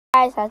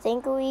guys, I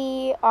think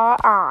we are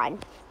on.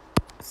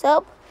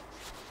 So,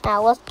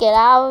 now let's get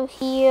out of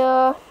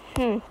here.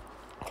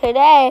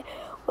 Today,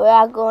 we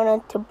are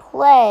going to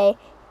play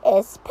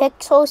is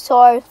Pixel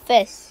Sword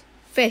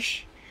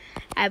Fish.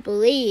 I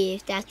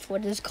believe that's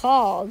what it's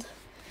called.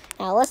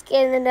 Now, let's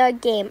get into the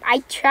game. I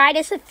tried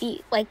this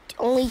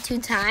only 2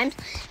 times,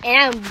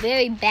 and I'm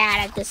very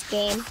bad at this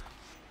game.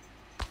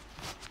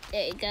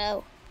 There you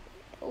go.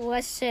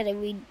 What should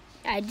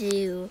I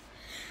do?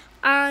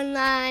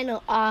 Online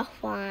or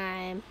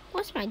offline?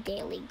 What's my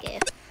daily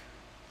gift?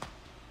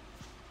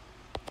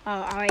 Oh,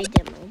 I already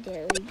did my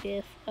daily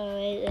gift.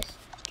 Alright, let's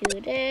do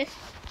this.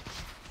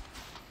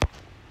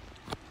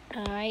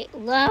 Alright,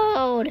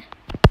 load.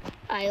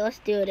 Alright, let's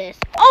do this.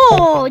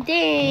 Oh,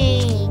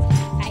 dang!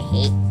 I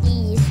hate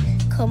these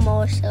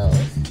commercials.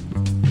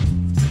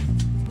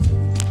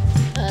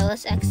 Alright,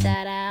 let's X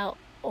that out.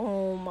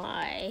 Oh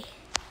my.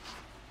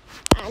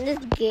 On this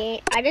game,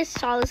 I just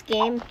saw this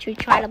game to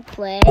try to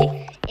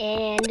play,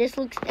 and this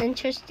looks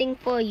interesting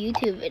for a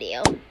YouTube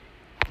video.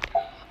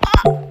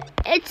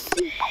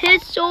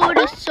 His sword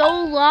is so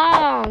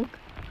long.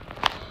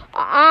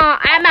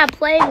 I'm not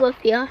playing with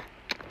you.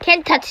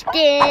 Can't touch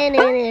this. Can't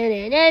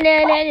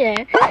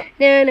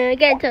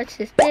touch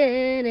this.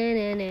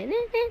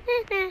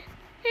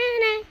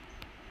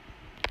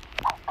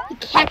 You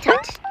can't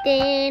touch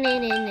this.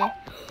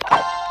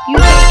 You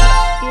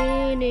can't.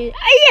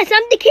 Yes,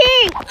 I'm the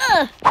king.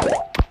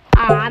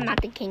 I'm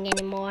not the king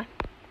anymore.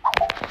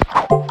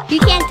 You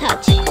can't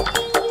touch. You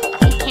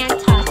can't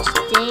touch.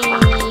 Dang.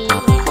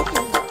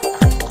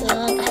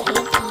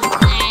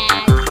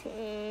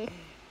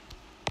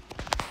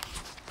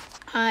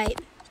 Alright.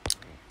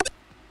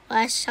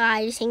 Let's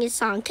try to sing a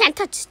song. Can't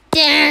touch.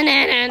 Can't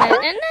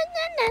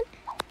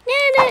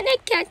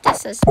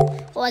touch this.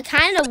 Well, it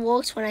kind of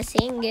works when I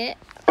sing it.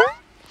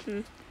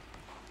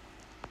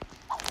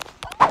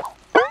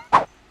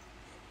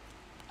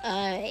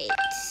 Alright.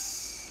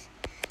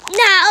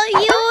 Now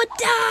you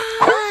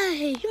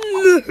die!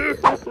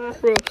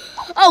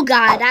 Oh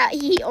god,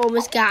 he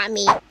almost got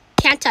me.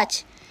 Can't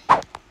touch.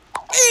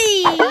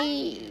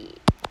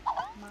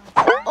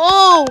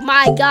 Oh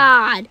my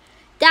god.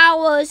 That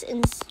was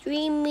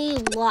extremely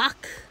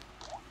luck.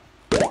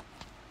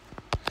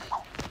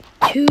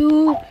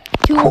 Two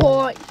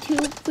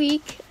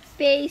freak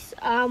face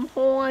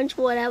horns,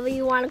 whatever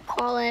you want to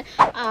call it.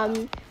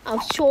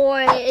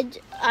 Sword,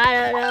 I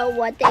don't know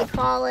what they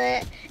call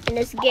it in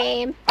this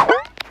game.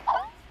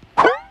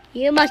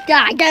 You must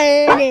die.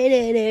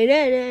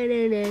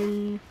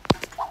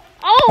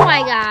 Oh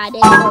my god.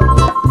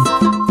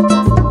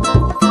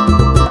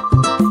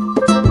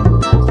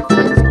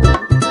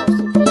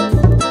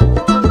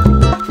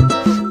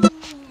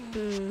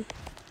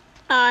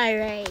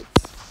 Alright.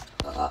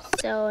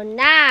 So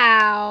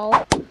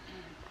now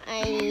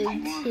I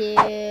need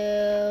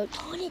to.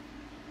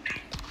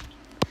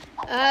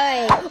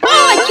 Alright.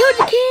 Oh, I killed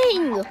the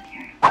king!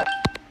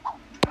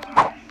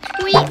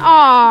 We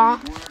are.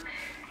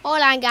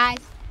 Hold on, guys.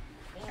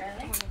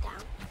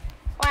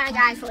 Hold on,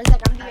 guys. For a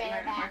second, I'm doing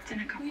it back. Who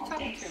are you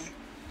talking to?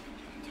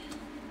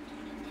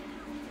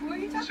 Who are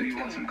you talking to? So you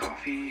want some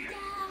coffee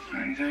or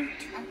anything?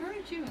 I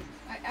heard you.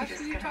 I asked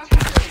who you're talking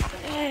to.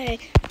 Hey.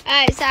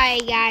 Alright, sorry,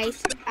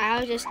 guys. I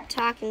was just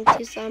talking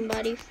to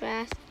somebody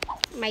fast.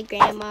 My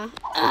grandma.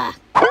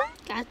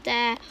 Got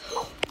that.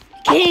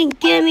 King,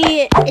 give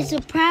me it. It's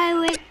a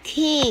pirate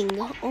king.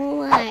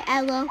 Oh my,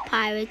 I love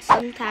pirates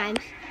sometimes.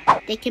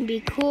 They can be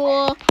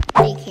cool.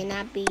 They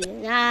cannot be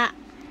not.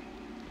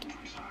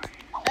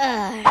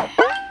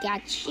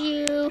 Got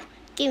you.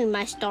 Give me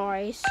my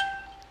stories.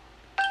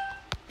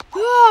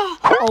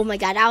 Oh my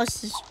god, that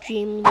was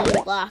extremely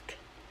luck.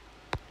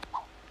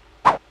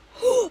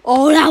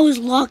 Oh, that was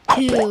luck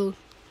too.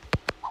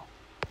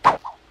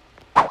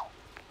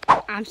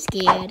 I'm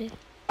scared.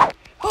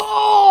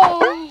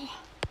 Oh,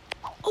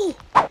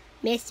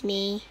 missed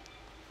me.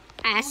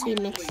 I actually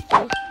missed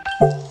you.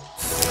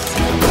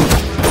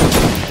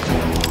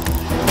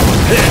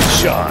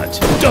 Headshot,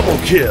 double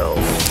kill.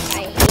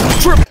 I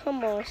hate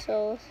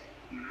commercials.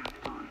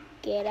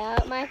 Get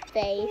out my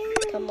face,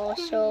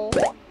 commercial.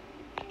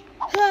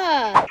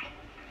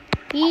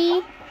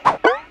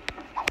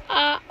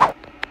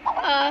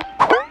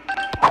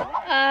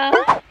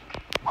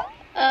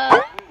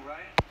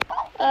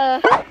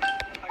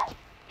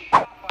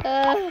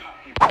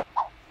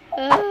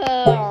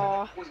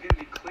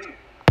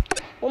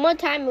 One more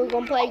time, we're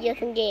gonna play a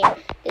different game.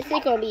 This is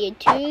gonna be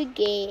 2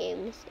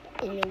 games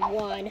in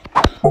 1.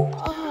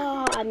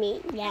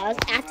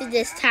 After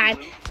this time,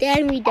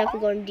 then we definitely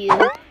gonna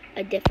do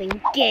a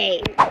different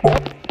game.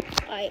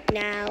 Alright,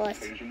 now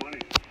let's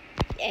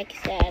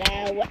exit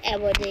out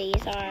whatever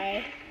these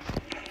are.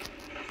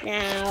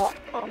 Now,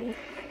 I'm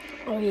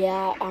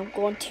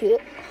going to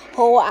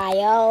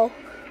Ohio.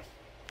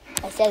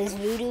 I said it's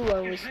voodoo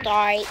when we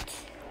start.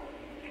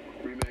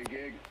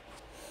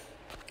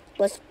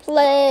 Let's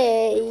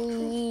play.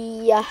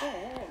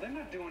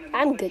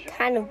 I'm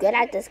kind of good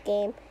at this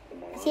game.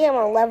 See, I'm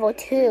on level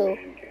 2.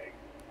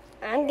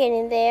 I'm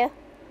getting there.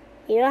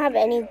 You don't have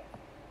any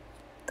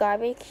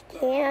garbage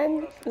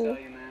can.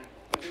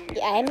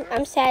 Yeah,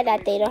 I'm sad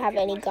that they don't have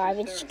any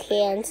garbage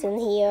cans in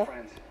here.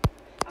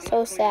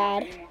 So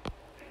sad.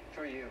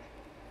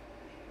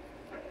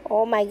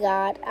 Oh my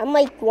god, I'm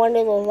like one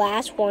of the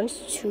last ones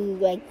to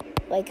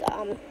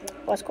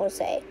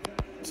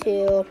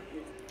to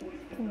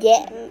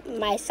get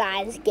my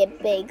size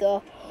get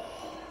bigger.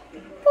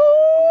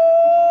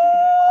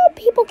 Oh,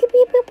 people.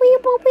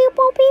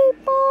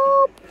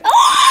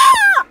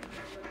 Ah!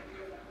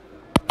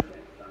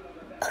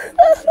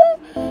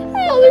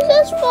 I was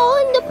just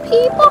following the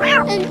people,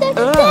 and then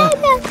that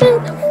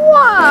happened.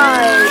 Why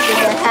did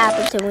that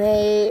happen to me?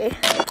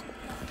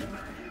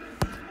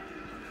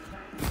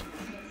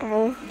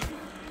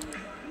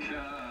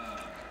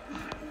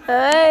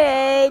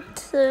 Alright,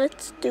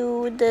 let's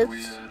do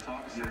this.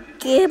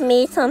 Give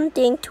me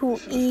something to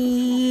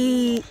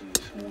eat.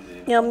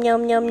 Yum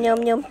yum yum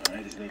yum yum.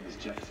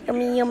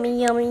 Yummy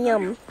yummy yummy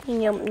yum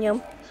yum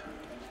yum.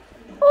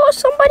 Oh,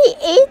 somebody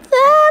ate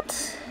that.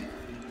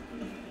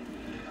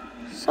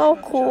 So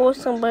cool,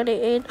 somebody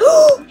ate.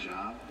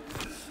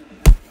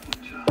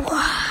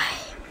 Why?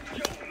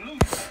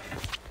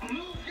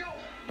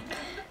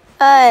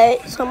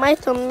 Alright, so my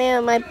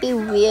thumbnail might be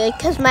weird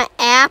because my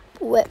app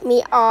ripped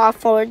me off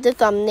for the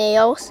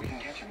thumbnails.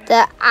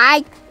 That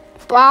I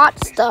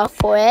bought stuff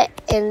for it,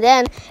 and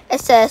then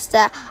it says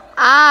that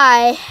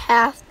I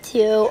have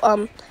to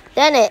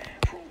then it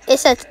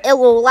says it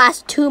will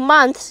last 2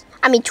 months.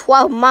 I mean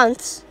 12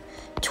 months.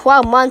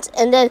 12 months,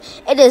 and then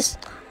it is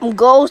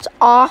goes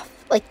off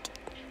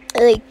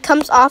it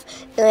comes off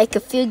in like a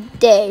few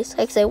days.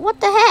 Like, say,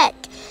 what the heck?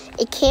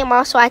 It came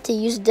off, so I had to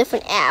use a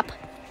different app,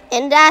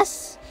 and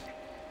that's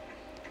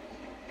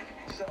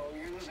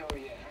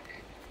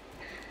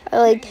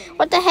like,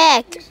 what the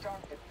heck?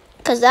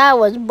 Cause that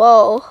was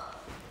Bo.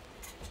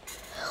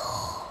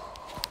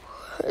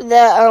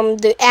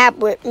 The app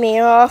ripped me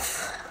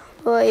off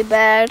really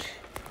bad.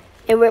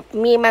 It ripped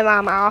me and my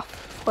mom off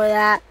for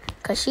that,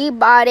 cause she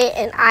bought it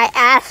and I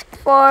asked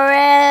for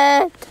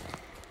it.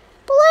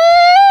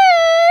 Please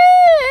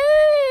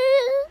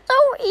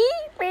don't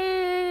eat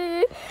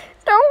me.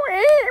 Don't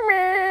eat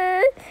me.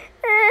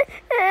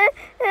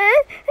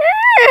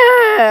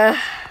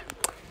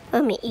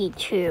 Let me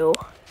eat you.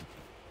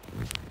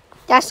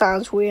 That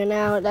sounds weird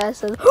now. That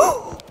says,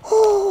 oh.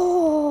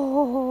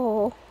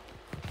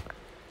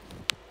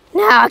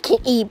 Now I can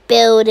eat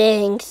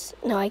buildings.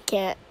 No, I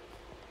can't.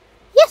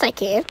 Yes, I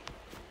can.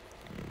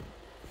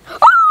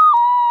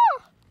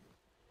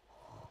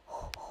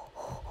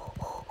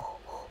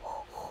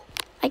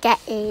 I got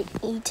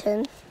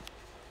eaten.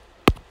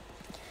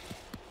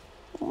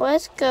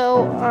 Let's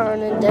go on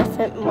a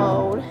different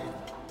mode.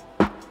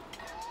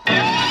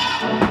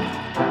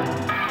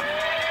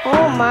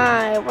 Oh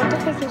my, what the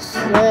heck is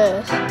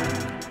this?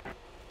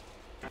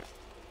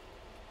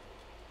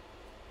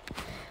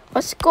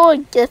 Let's go a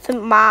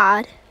different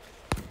mod.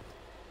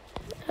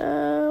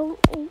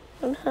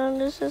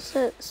 This is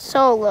it.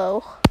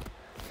 Solo.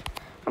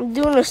 I'm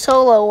doing a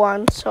solo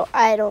one, so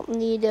I don't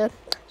need to,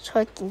 so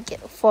I can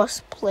get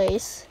first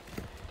place.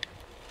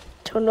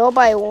 So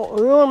nobody won't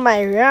ruin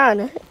my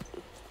run.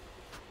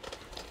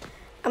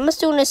 I'm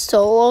just doing a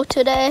solo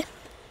today.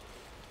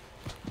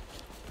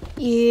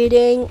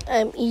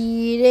 I'm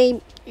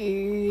eating.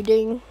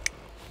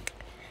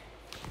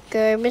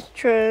 Garbage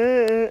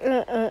truck.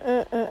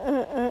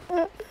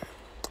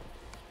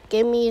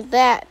 Give me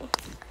that.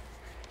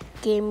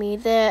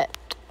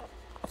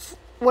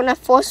 When I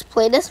first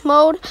played this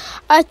mode,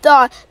 I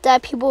thought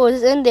that people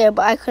was in there,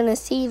 but I couldn't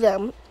see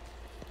them.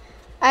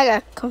 I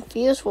got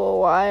confused for a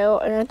while,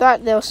 and I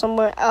thought they were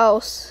somewhere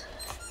else.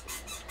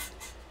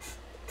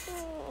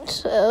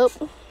 So,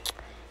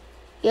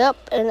 yep,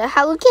 and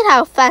look at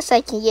how fast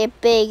I can get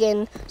big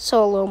in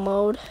solo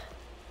mode.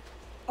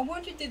 I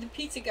wonder, did the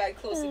pizza guy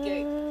close the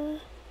gate?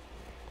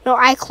 No,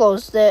 I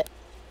closed it.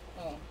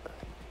 Oh.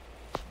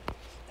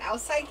 The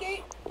outside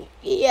gate?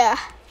 Yeah.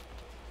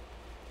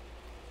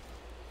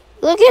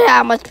 Look at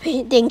how much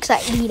things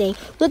I'm eating.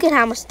 Look at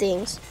how much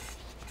things.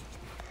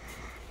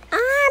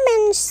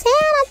 I'm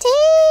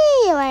insanity.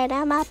 Light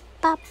 'em up,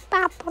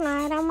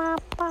 light 'em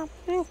up.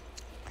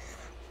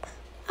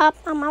 Up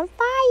on my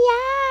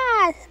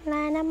fire.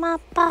 Light 'em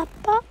up.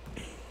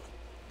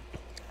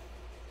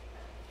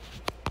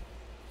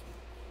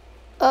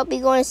 Oh,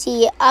 we're going to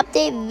see an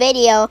update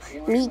video.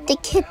 Meet the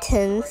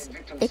kittens.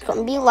 It's going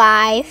to be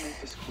live.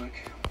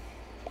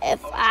 If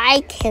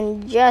I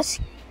can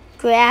just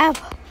grab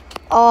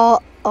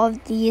all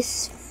of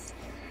these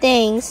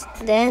things,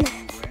 then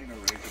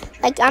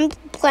like I'm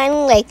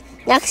planning like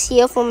next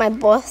year for my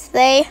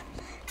birthday.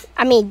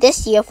 I mean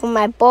this year for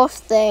my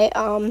birthday.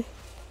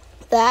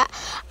 That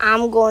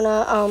I'm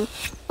gonna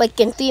like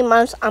in 3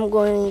 months I'm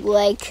going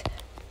like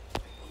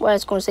what I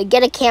was gonna say,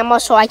 get a camera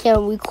so I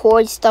can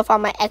record stuff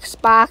on my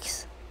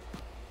Xbox.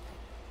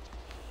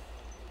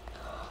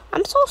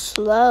 I'm so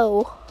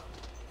slow.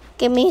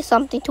 Give me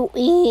something to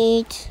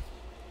eat.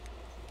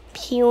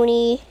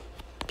 Puny.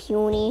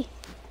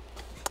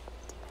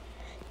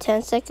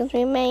 10 seconds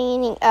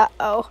remaining.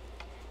 Uh-oh.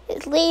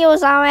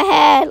 Leo's on my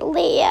head.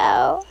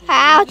 Leo.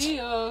 Ouch.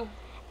 Leo.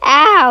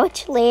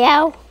 Ouch,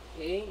 Leo.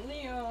 It ain't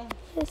Leo.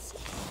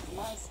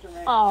 Monster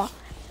man. Oh,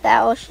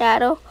 that was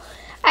Shadow.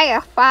 I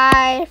got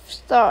 5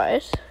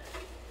 stars.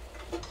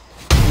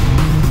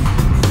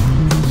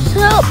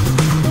 So,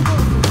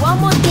 one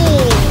more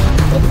game.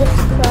 Get this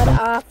card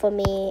off of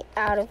me,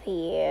 out of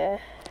here.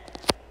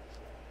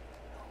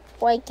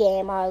 What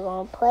game are we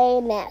going to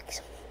play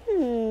next?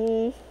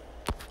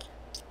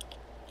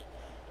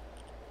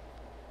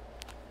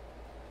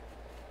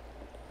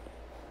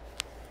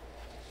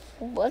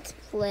 Let's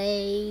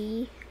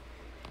play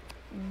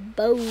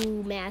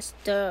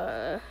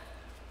Bowmaster.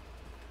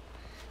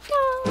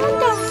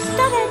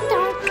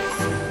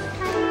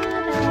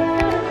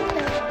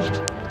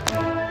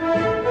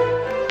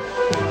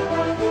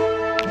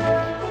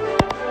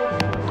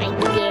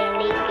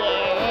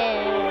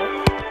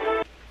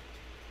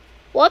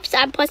 Whoops,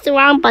 I pressed the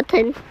wrong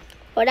button.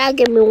 Well, that'll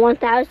give me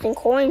 1,000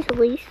 coins at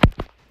least.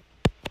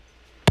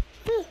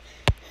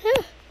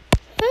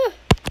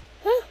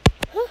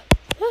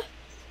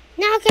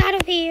 Knock out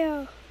of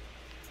here.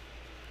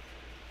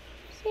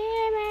 See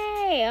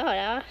me.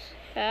 Oh,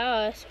 that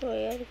was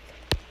weird.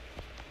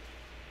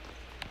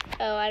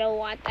 Oh, I don't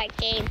want that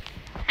game.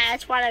 I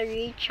just want to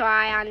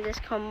retry on this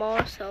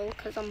commercial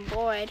because I'm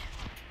bored.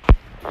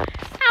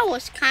 I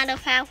was kind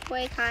of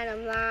halfway, kind of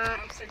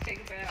not. So take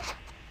it back.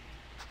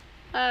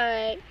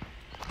 Alright.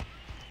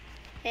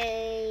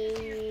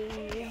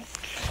 And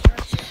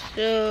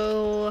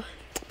so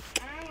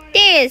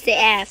there's the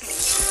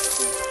X.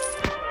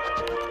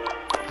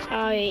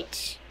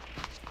 Alright.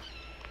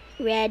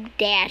 Red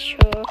Dasher.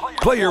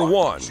 Player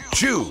 1,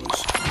 choose.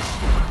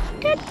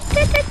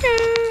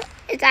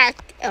 Is that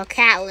a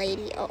cat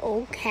lady? An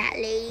old cat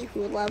lady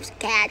who loves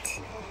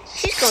cats.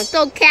 She's gonna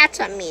throw cats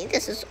at me.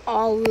 This is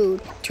all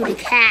rude to the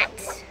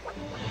cats.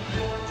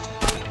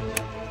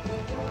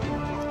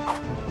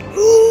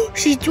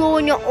 She's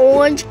throwing an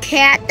orange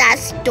cat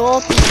that's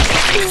dopey.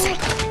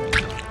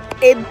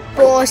 It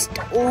burst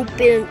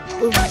open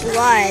with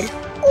blood.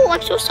 Oh,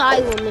 I'm so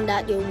sorry, woman,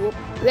 that your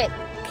rib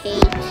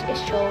cage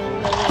is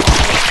showing me.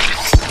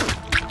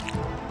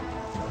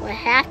 We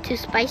have to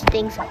spice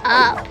things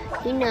up.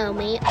 You know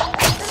me.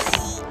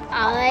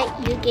 Alright,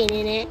 you're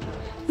getting it.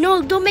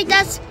 No, don't make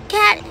that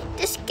cat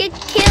just get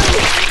killed.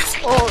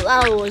 Oh,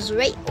 that was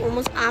right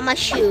almost on my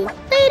shoe.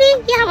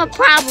 Lady, you have a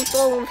problem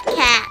throwing with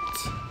cats.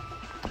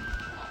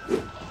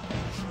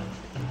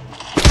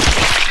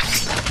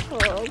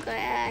 Oh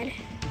god.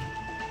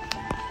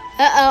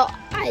 Uh-oh,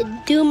 I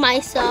do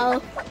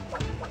myself.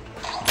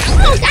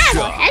 Oh god,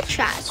 a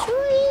headshot.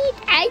 Sweet.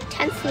 I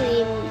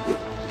intentionally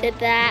did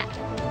that.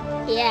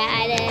 Yeah,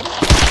 I did.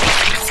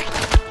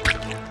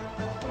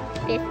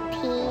 15.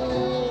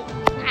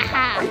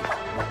 Aha.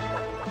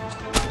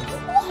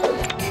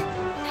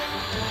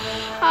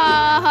 What?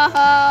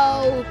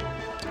 Oh.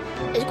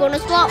 It's gonna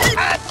slow.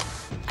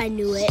 I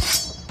knew it.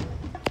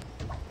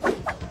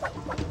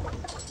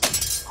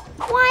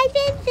 Why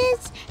did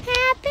this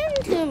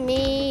happen to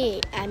me?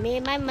 I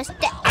made my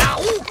mistake.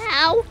 Ow!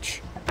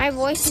 Ouch! My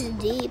voice is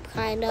deep,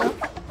 kind of.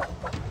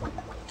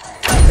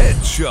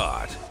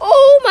 Headshot.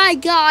 Oh my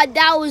god,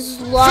 that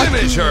was lucky.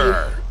 Finish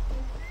her.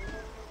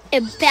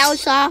 It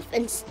bounced off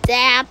and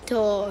stabbed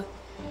her.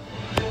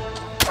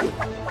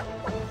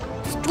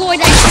 Destroy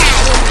that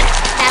cat.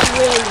 That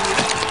lady.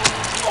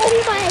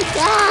 Oh my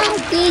god,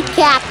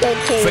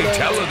 decapitated.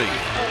 Fatality.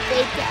 Oh,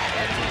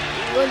 fatality.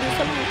 We're gonna do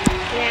something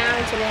now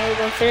today. We're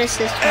gonna finish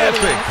this video.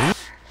 Epic.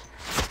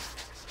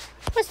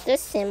 What's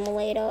this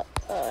simulator?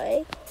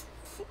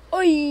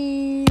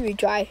 Oi,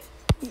 retry.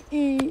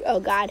 Oh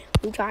god,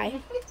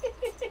 retry.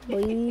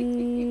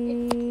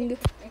 Boing.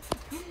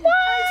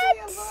 What?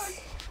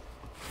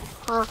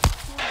 Huh?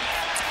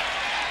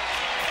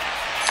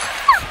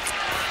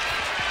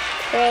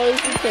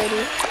 Crazy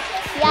kitty.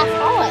 Yeah,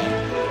 forward.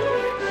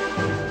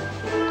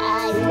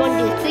 We're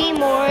gonna do 3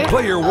 more.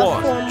 Player 1,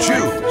 4 more.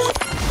 choose.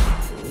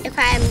 If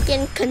I'm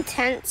getting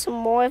content some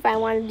more, if I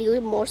want to do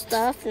more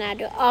stuff, and I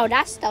do. Oh,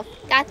 that stuff,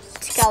 that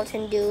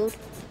skeleton dude,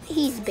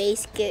 he's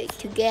basic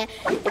to get.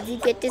 If you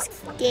get this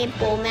game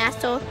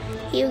Bowmaster,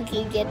 you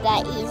can get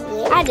that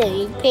easily. I didn't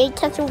even pay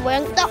attention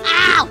where. No,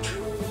 ouch!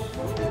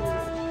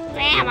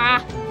 Grandma.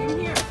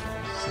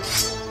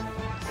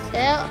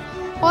 So,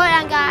 hold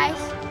on, guys.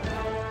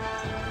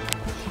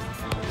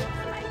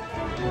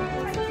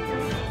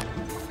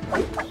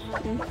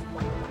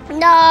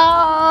 No,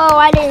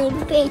 I didn't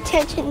even pay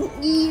attention.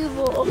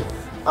 Evil.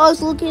 I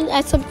was looking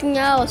at something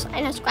else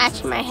and I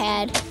scratched my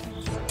head.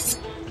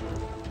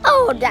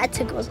 Oh, that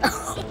tickles.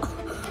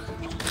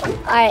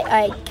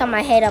 Alright, cut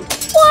my head up.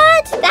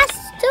 What? That's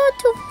still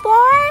too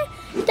far?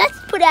 Let's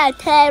put it at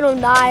 10 or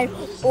 9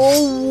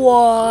 or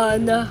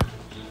 1.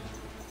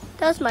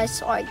 That's my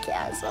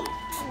sarcasm.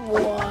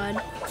 1.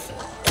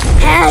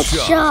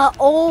 Headshot.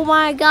 Oh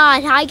my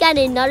god. I got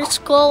another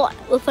skull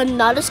with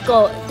another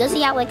skull. Does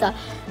he have like a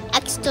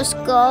extra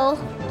skull?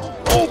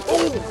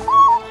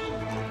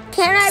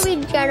 Can I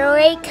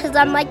regenerate? Because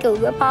I'm like a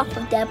ripoff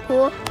of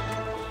Deadpool.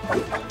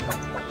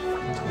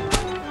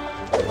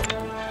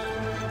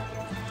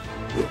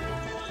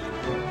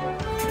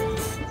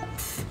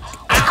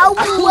 Oh,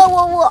 whoa,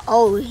 whoa, whoa.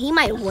 Oh, he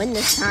might win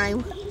this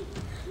time.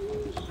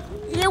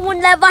 You will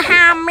never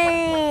have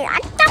me. I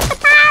got the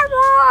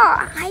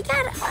power. I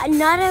got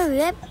another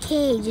rib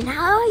cage. And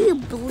how are you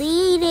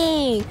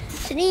bleeding?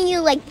 So then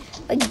you like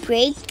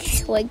break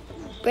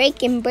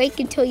and break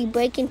until you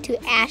break into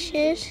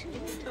ashes.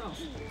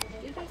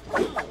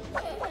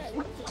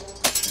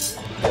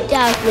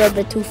 That was a little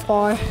bit too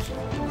far.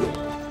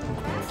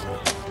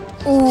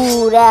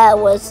 Ooh, that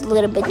was a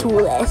little bit too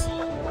less.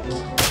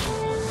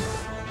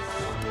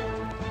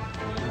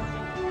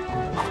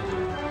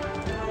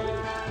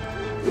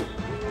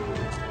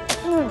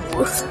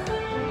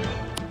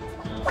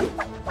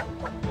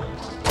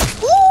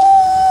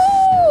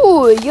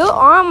 Ooh, your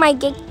arm might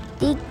get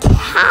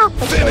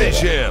decapitated. Finish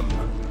him.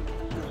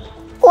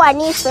 Oh, I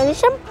need to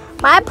finish him?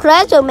 My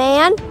pleasure,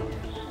 man.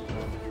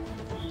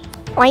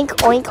 Oink,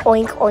 oink,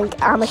 oink, oink.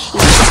 I'm a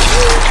sheep.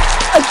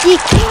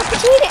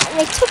 Decapitated, and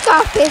they took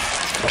off his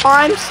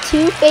arms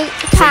to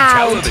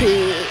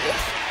fatality.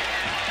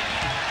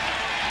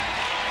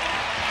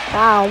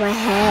 Wow, my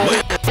head.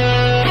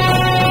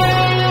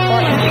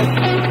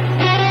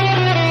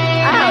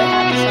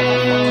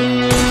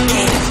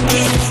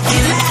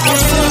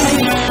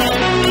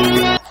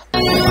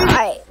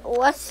 Alright,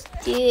 let's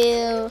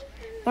do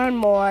one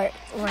more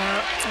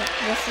round.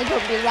 This is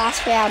going to be the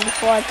last round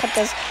before I cut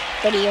this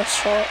video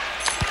short.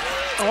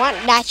 I want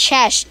that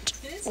chest.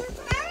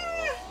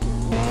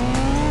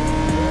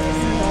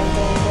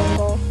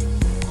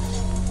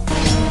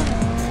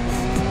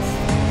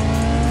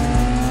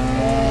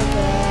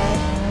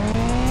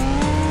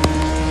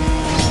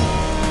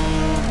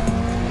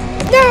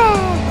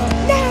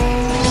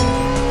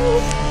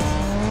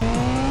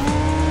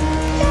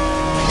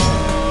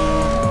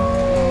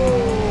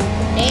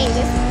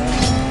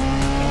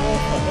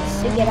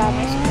 Get out of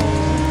my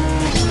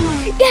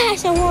screen.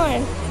 Yes, I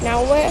won.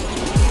 Now we're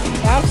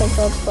down in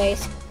third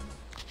place.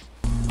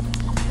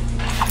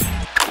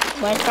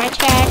 Where's my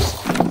chest?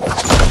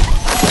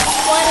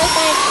 What is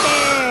my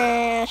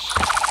chest?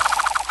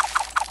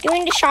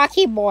 Doing the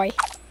Shocky boy.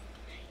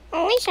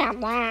 At least I have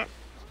that.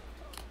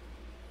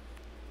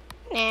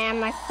 Nah, I'm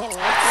not gonna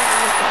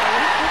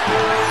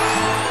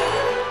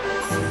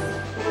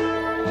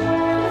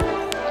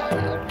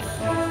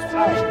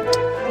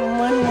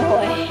one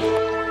more.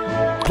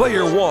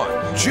 Player one,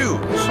 choose.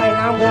 Alright,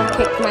 now I'm gonna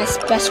pick my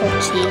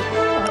specialty.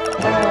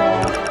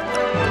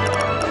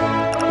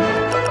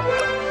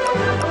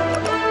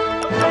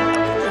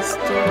 This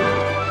dude.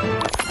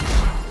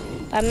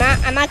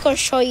 I'm not gonna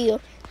show you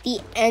the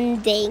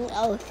ending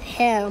of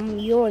him.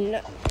 You'll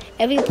know.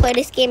 If you play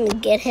this game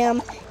and get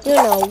him,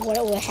 you'll know what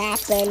will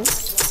happen.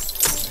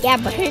 Yeah,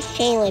 but his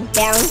chain like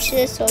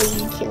bounces so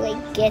you can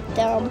like get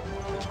them.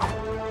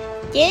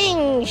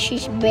 Dang,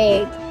 she's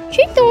big.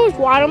 She throws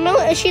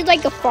watermelon and she's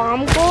like a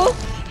farm girl.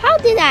 How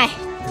did that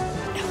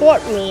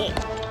hurt me?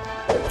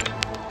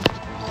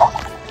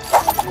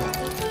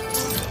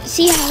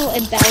 See how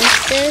it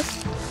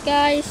bounces,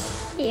 guys?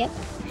 Yep.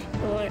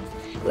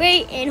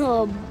 Right in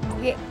her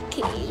rib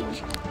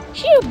cage.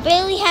 She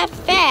barely have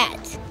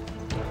fat.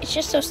 It's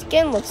just her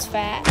skin looks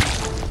fat.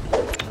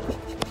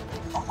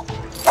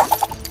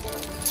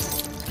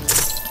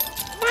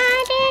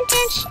 Why did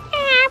this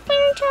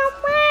happen to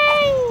me?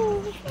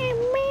 It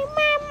made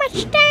my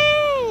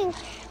mistake.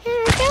 I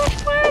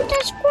just want to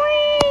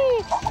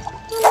scream.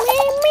 It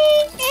made me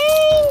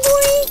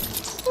angry.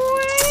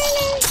 Why did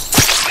it?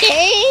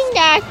 Dang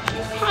that.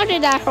 How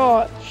did that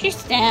hurt?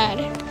 She's dead.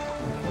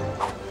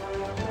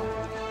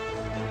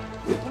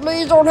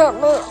 Please don't hurt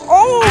me.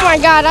 Oh my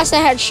god, that's a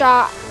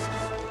headshot.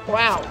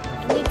 Wow,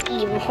 it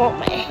didn't even hurt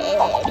my head.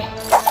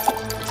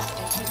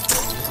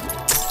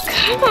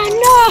 Come on,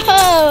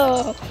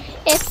 no!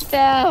 It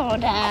fell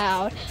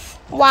down.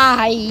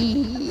 Why?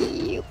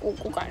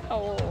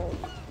 Oh,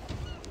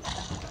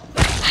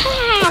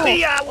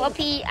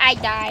 whoopee, I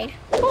died.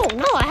 Oh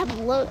no, I have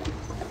a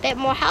bit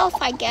more health,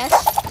 I guess.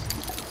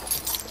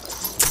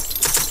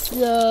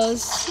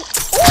 Yes.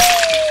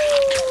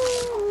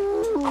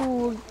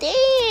 Ooh,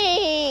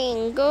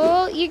 dang,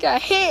 girl, you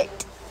got hit.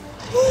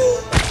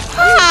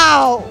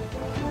 How?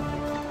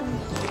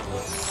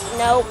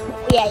 Nope.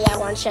 Yeah,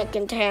 1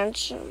 second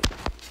tension.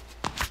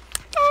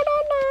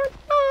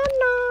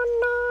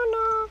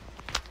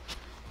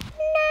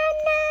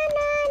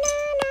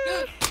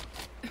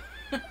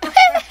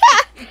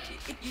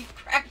 You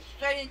crashed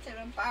straight into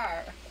the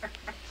fire.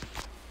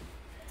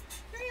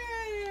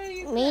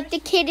 Meet the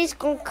Kid is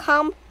gonna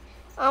come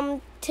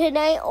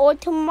tonight or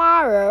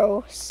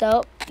tomorrow,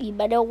 so you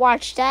better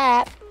watch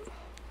that.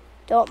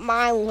 Don't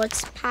mind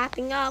what's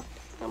popping up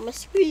on my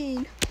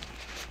screen.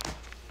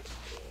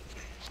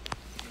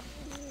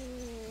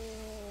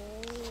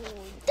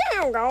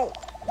 There we go.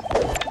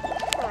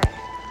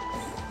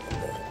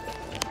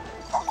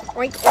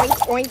 Oink, oink,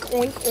 oink,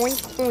 oink,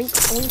 oink, oink,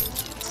 oink.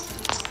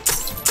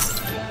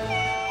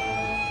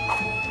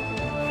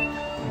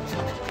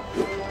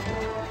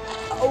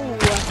 Oh,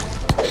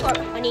 short,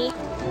 honey.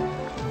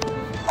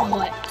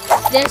 What?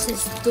 This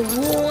is the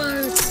war.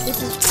 This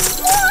is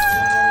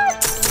what?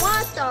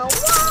 What the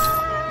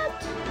what?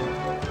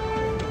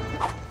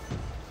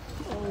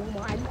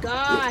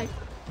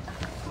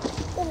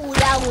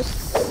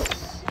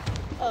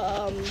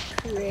 that was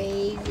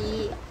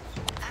crazy.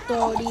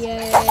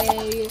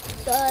 38.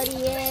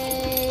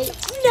 38.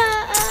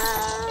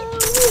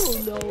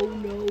 No.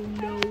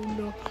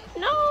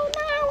 No.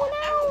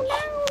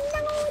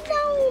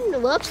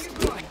 Whoops.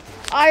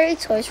 Alright,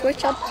 so I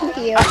switch up to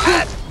here.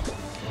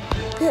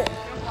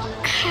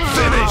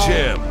 Finish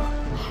him.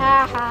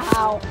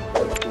 How?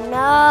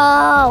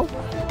 No.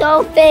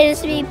 Don't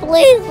finish me,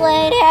 please.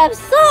 Let him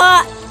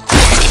stop.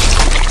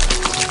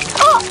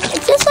 Oh,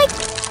 it's just like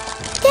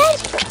that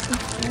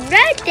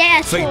red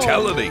dash.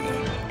 Fatality.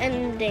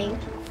 Ending.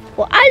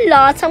 Well, I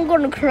lost. I'm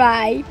gonna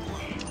cry.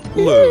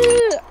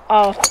 Blue.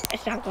 Oh,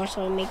 it's not gonna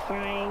show me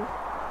crying.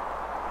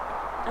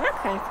 I'm not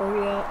crying for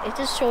real. It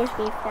just shows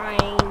me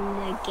crying in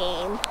the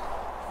game.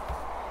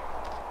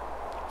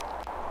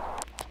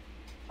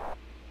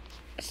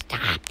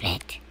 Stop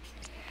it.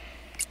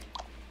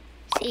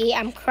 See,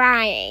 I'm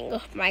crying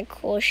with my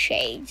cool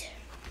shades.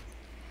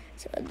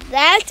 So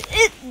that's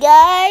it,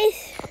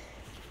 guys.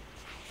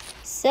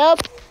 So,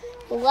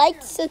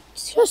 like,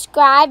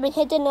 subscribe, and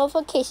hit the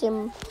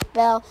notification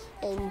bell,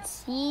 and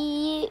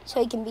see,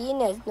 so you can be in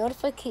the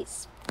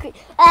notification.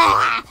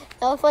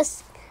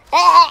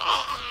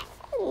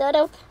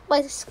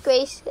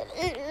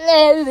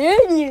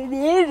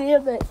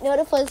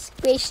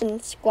 Notification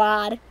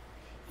squad.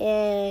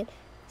 And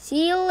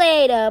see you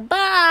later.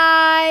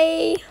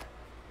 Bye.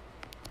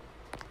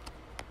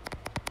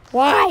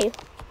 Why?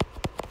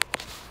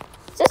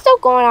 Is this still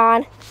going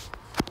on?